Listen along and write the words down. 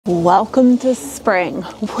Welcome to spring,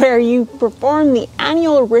 where you perform the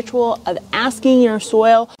annual ritual of asking your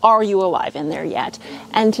soil, are you alive in there yet?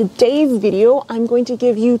 And today's video, I'm going to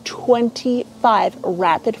give you 25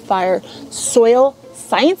 rapid fire soil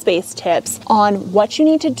science-based tips on what you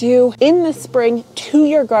need to do in the spring to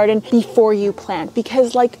your garden before you plant.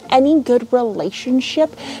 Because like any good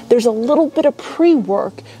relationship, there's a little bit of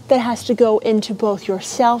pre-work that has to go into both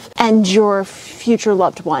yourself and your future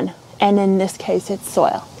loved one. And in this case, it's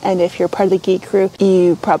soil. And if you're part of the geek crew,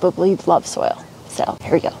 you probably love soil. So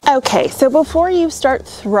here we go. Okay, so before you start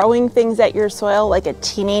throwing things at your soil like a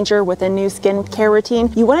teenager with a new skincare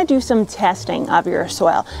routine, you want to do some testing of your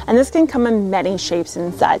soil. And this can come in many shapes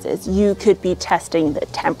and sizes. You could be testing the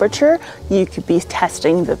temperature, you could be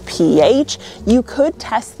testing the pH, you could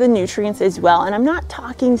test the nutrients as well. And I'm not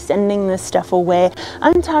talking sending this stuff away,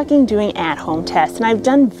 I'm talking doing at-home tests. And I've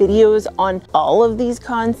done videos on all of these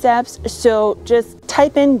concepts. So just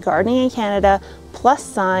type in gardening in Canada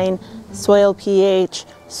 +, soil pH,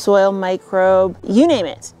 soil microbe, you name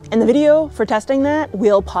it. And the video for testing that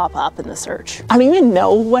will pop up in the search. I don't even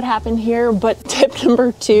know what happened here, but tip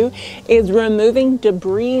number 2 is removing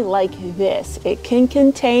debris like this. It can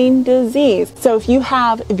contain disease. So if you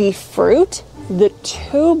have the fruit, the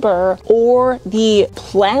tuber, or the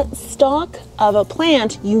plant stalk of a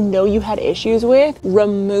plant you know you had issues with,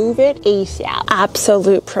 remove it ASAP.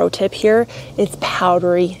 Absolute pro tip here is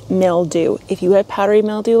powdery mildew. If you had powdery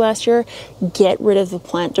mildew last year, get rid of the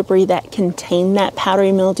plant debris that contain that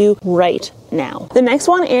powdery mildew right now. The next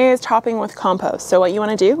one is topping with compost. So what you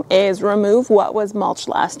want to do is remove what was mulch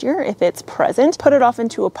last year. If it's present, put it off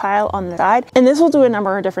into a pile on the side. And this will do a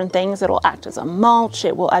number of different things. It'll act as a mulch.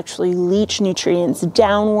 It will actually leach nutrients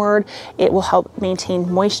downward. It will help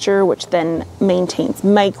maintain moisture, which then maintains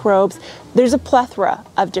microbes. There's a plethora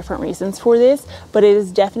of different reasons for this, but it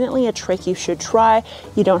is definitely a trick you should try.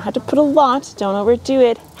 You don't have to put a lot, don't overdo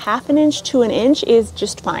it. 1/2 inch to 1 inch is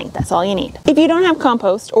just fine. That's all you need. If you don't have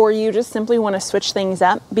compost, or you just simply want to switch things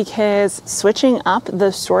up, because switching up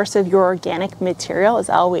the source of your organic material is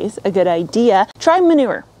always a good idea, try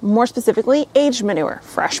manure. More specifically, aged manure.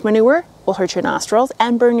 Fresh manure will hurt your nostrils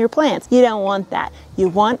and burn your plants. You don't want that. You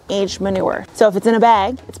want aged manure. So if it's in a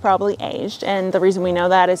bag, it's probably aged. And the reason we know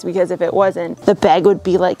that is because if it wasn't, the bag would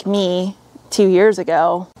be like me 2 years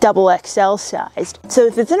ago, double XL sized. So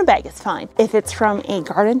if it's in a bag, it's fine. If it's from a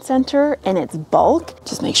garden center and it's bulk,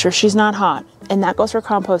 just make sure she's not hot. And that goes for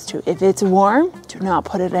compost too. If it's warm, do not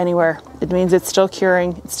put it anywhere. It means it's still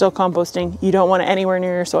curing, it's still composting. You don't want it anywhere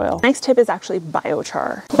near your soil. Next tip is actually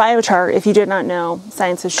biochar. Biochar, if you did not know,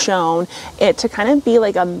 science has shown it to kind of be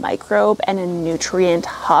like a microbe and a nutrient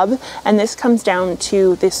hub. And this comes down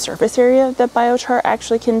to the surface area that biochar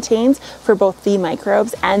actually contains for both the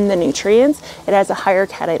microbes and the nutrients. It has a higher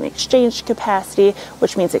cation exchange capacity,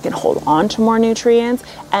 which means it can hold on to more nutrients.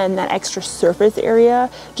 And that extra surface area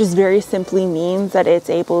just very simply means that it's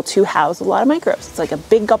able to house a lot of microbes. It's like a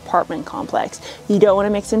big apartment complex. You don't want to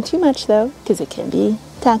mix in too much though, because it can be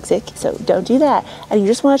toxic, so don't do that. And you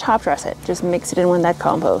just want to top dress it. Just mix it in with that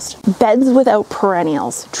compost. Beds without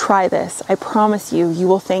perennials. Try this. I promise you, you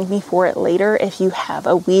will thank me for it later if you have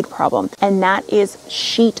a weed problem. And that is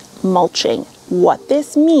sheet mulching. What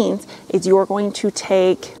this means is you're going to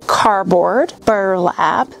take cardboard,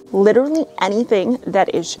 burlap, literally anything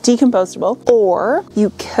that is decomposable, or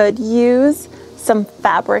you could use some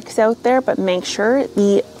fabrics out there, but make sure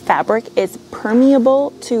the fabric is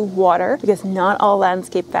permeable to water, because not all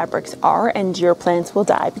landscape fabrics are, and your plants will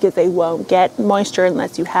die because they won't get moisture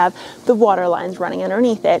unless you have the water lines running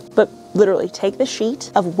underneath it. But literally take the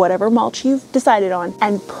sheet of whatever mulch you've decided on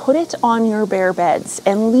and put it on your bare beds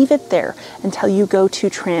and leave it there until you go to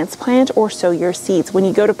transplant or sow your seeds. When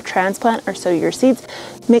you go to transplant or sow your seeds,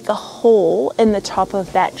 make a hole in the top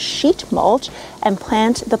of that sheet mulch and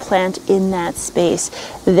plant the plant in that space.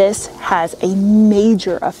 This has a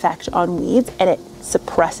major effect on weeds, and it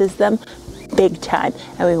suppresses them big time.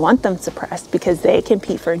 And we want them suppressed because they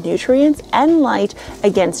compete for nutrients and light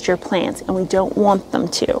against your plants, and we don't want them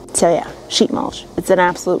to. So yeah, sheet mulch. It's an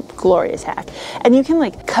absolute glorious hack. And you can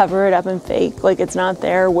like cover it up and fake like it's not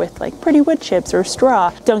there with like pretty wood chips or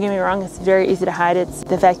straw. Don't get me wrong, it's very easy to hide. It's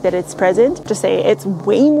the fact that it's present. Just say it's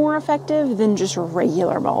way more effective than just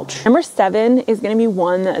regular mulch. Number 7 is going to be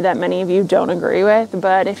one that many of you don't agree with,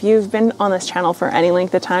 but if you've been on this channel for any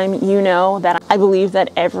length of time, you know that I believe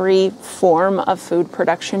that every form of food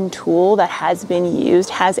production tool that has been used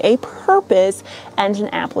has a purpose and an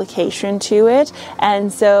application to it.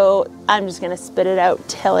 And so I'm just gonna spit it out,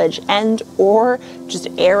 tillage and or just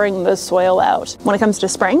airing the soil out. When it comes to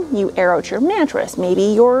spring, you air out your mattress, maybe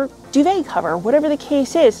your duvet cover, whatever the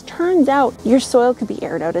case is. Turns out your soil could be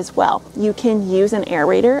aired out as well. You can use an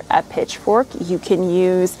aerator, a pitchfork, you can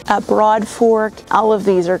use a broad fork. All of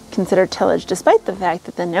these are considered tillage, despite the fact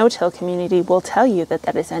that the no-till community will tell you that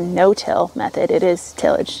that is a no-till method. It is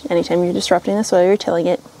tillage. Anytime you're disrupting the soil, you're tilling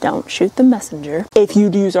it. Don't shoot the messenger. If you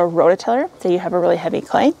use a rototiller, say you have a really heavy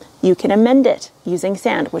clay, you can amend it using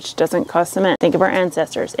sand, which doesn't cause cement. Think of our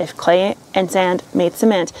ancestors. If clay and sand made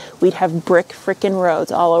cement, we'd have brick frickin'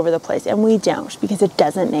 roads all over the place, and we don't because it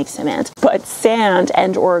doesn't make cement. But sand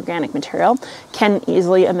and organic material can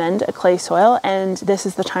easily amend a clay soil, and this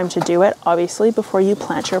is the time to do it, obviously, before you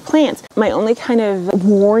plant your plants. My only kind of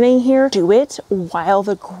warning here, do it while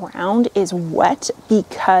the ground is wet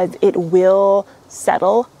because it will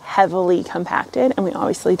settle heavily compacted, and we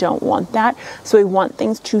obviously don't want that. So we want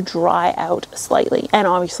things to dry out slightly and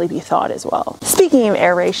obviously be thawed as well. Speaking of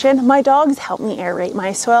aeration, my dogs help me aerate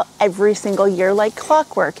my soil every single year like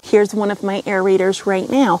clockwork. Here's one of my aerators right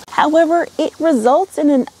now. However, it results in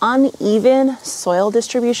an uneven soil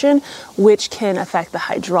distribution, which can affect the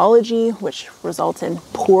hydrology, which results in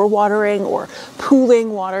poor watering or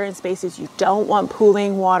pooling water in spaces you don't want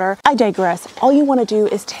pooling water. I digress. All you want to do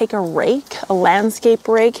is take a rake, a landscape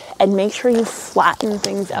rake, and make sure you flatten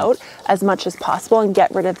things out as much as possible and get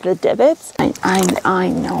rid of the divots. I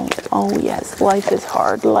know. Oh yes, life is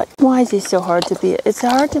hard. Like, why is it so hard to be? It's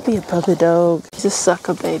hard to be a puppy dog. He's a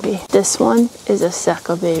sucker baby. This one is a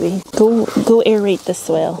sucker baby. Go aerate the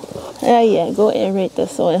soil. Yeah, go aerate the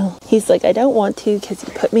soil. He's like, I don't want to because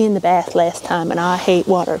you put me in the bath last time and I hate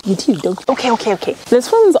water. You do, don't you? Okay.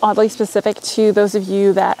 This one's oddly specific to those of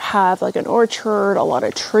you that have like an orchard, a lot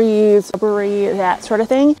of trees, shrubbery, that sort of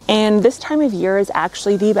thing. And this time of year is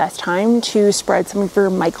actually the best time to spread some of your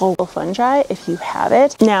mycorrhizal fungi if you have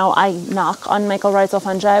it. Now, I knock on mycorrhizal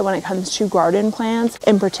fungi when it comes to garden plants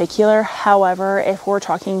in particular. However, if we're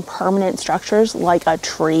talking permanent structures like a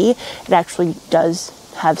tree, it actually does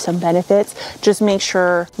have some benefits. Just make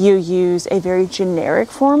sure you use a very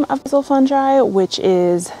generic form of mycorrhizal fungi, which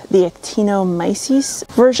is the actinomyces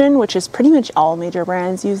version, which is pretty much all major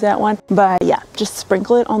brands use that one. But yeah, just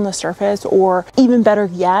sprinkle it on the surface, or even better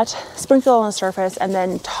yet, sprinkle it on the surface and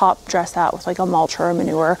then top dress that with like a mulch or a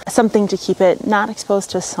manure, something to keep it not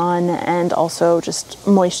exposed to sun and also just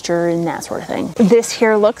moisture and that sort of thing. This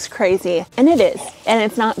here looks crazy, and it is, and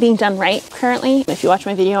it's not being done right currently. If you watch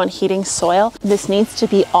my video on heating soil, this needs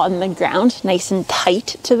to be on the ground, nice and tight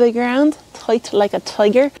to the ground, tight like a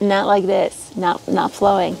tiger, not like this, not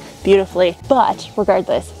flowing beautifully. But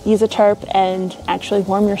regardless, use a tarp and actually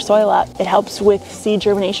warm your soil up. It helps with seed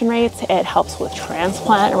germination rates, it helps with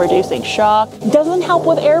transplant and reducing shock. Doesn't help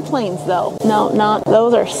with airplanes though. No, not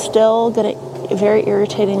those are still gonna very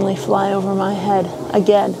irritatingly fly over my head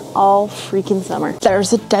again all freaking summer.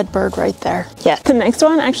 There's a dead bird right there. Yeah, the next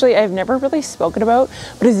one actually I've never really spoken about,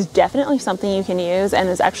 but is definitely something you can use and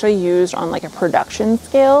is actually used on like a production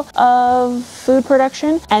scale of food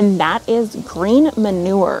production, and that is green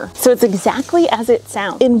manure. So it's exactly as it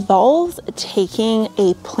sounds. It involves taking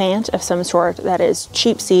a plant of some sort that is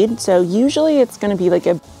cheap seed, so usually it's going to be like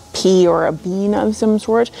a pea or a bean of some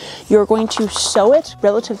sort. You're going to sow it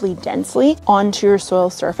relatively densely onto your soil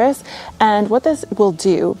surface, and what this will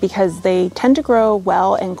do, because they tend to grow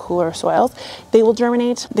well in cooler soils, they will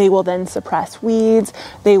germinate, they will then suppress weeds,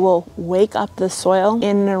 they will wake up the soil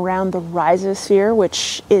in and around the rhizosphere,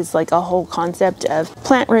 which is like a whole concept of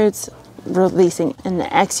plant roots releasing in the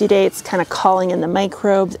exudates, kind of calling in the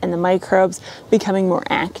microbes, and the microbes becoming more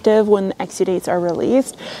active when the exudates are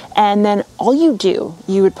released. And then all you do,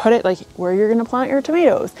 you would put it like where you're going to plant your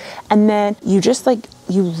tomatoes, and then you just like,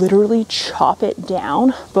 you literally chop it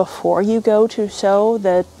down before you go to sow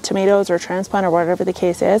the tomatoes or transplant or whatever the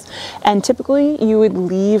case is. And typically you would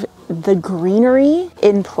leave the greenery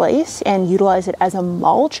in place and utilize it as a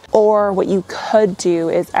mulch, or what you could do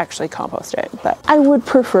is actually compost it, but I would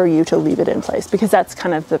prefer you to leave it in place because that's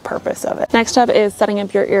kind of the purpose of it. Next up is setting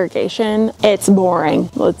up your irrigation. It's boring,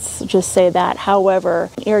 let's just say that. However,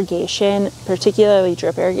 irrigation, particularly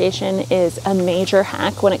drip irrigation, is a major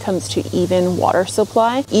hack when it comes to even water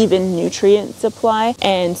supply, even nutrient supply.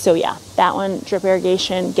 And so yeah, that one, drip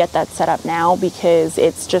irrigation, get that set up now because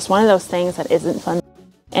it's just one of those things that isn't fun.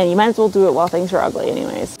 And you might as well do it while things are ugly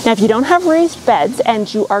anyways. Now, if you don't have raised beds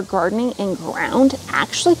and you are gardening in ground,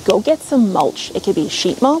 actually go get some mulch. It could be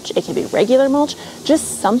sheet mulch, it could be regular mulch,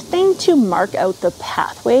 just something to mark out the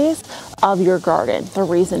pathways of your garden. The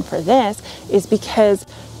reason for this is because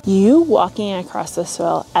you walking across the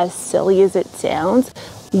soil, as silly as it sounds,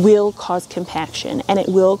 will cause compaction, and it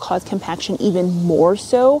will cause compaction even more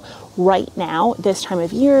so right now, this time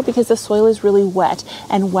of year, because the soil is really wet,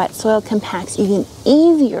 and wet soil compacts even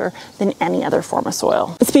easier than any other form of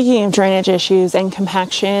soil. Speaking of drainage issues and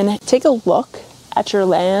compaction, take a look at your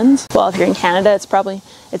land. Well, if you're in Canada,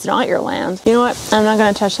 it's not your land. You know what? I'm not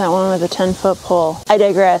going to touch that one with a 10-foot pole. I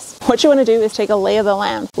digress. What you want to do is take a lay of the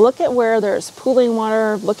land. Look at where there's pooling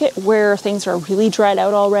water. Look at where things are really dried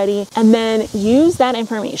out already. And then use that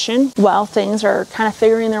information while things are kind of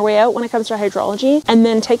figuring their way out when it comes to hydrology. And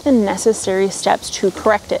then take the necessary steps to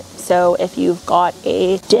correct it. So if you've got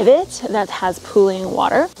a divot that has pooling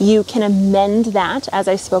water, you can amend that, as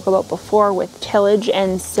I spoke about before, with tillage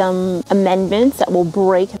and some amendments that will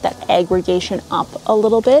break that aggregation up a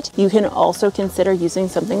little bit. You can also consider using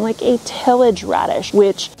something like a tillage radish,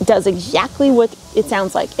 which does exactly what it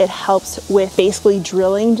sounds like. It helps with basically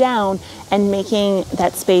drilling down and making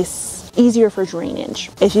that space easier for drainage.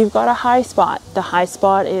 If you've got a high spot, the high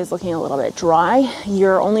spot is looking a little bit dry,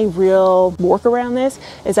 your only real work around this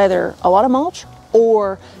is either a lot of mulch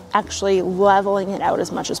or actually leveling it out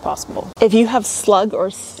as much as possible. If you have slug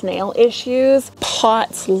or snail issues,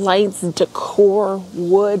 pots, lights, decor,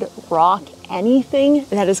 wood, rock, anything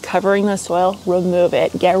that is covering the soil, remove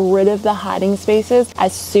it. Get rid of the hiding spaces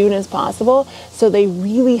as soon as possible so they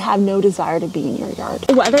really have no desire to be in your yard.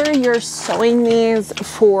 Whether you're sowing these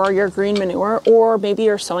for your green manure or maybe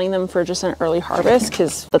you're sowing them for just an early harvest,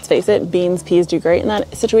 because let's face it, beans, peas do great in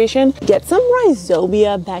that situation, get some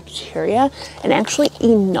rhizobia bacteria and actually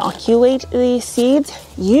inoculate these seeds.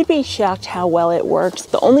 You'd be shocked how well it works.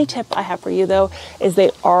 The only tip I have for you though is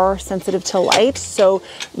they are sensitive to light, so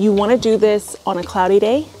you want to do this on a cloudy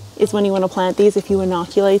day is when you want to plant these if you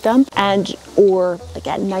inoculate them, and or like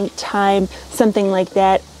at nighttime, something like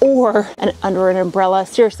that, or under an umbrella.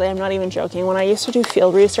 Seriously, I'm not even joking. When I used to do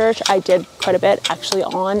field research, I did quite a bit actually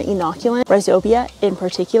on inoculant, rhizobia in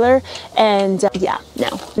particular, and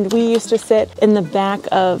and we used to sit in the back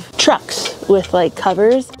of trucks with like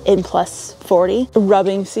covers in plus 40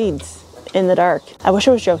 rubbing seeds in the dark. I wish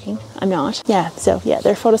I was joking. I'm not. Yeah, so yeah,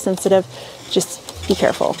 they're photosensitive. Just be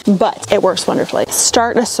careful, but it works wonderfully.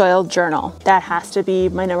 Start a soil journal. That has to be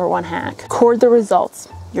my #1 hack. Record the results,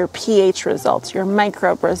 your pH results, your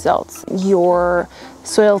microbe results, your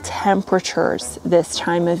soil temperatures this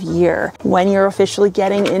time of year, when you're officially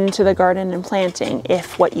getting into the garden and planting,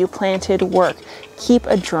 if what you planted worked. Keep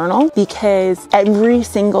a journal, because every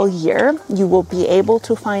single year you will be able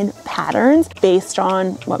to find patterns based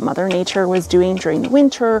on what Mother Nature was doing during the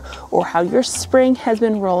winter or how your spring has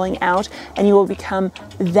been rolling out, and you will become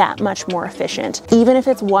that much more efficient. Even if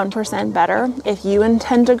it's 1% better, if you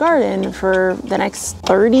intend to garden for the next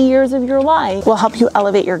 30 years of your life, will help you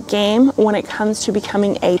elevate your game when it comes to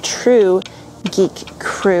becoming a true geek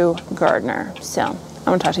crew gardener. So I'm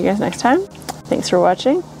gonna talk to you guys next time. Thanks for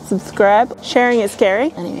watching. Subscribe. Sharing is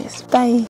scary. Anyways, bye.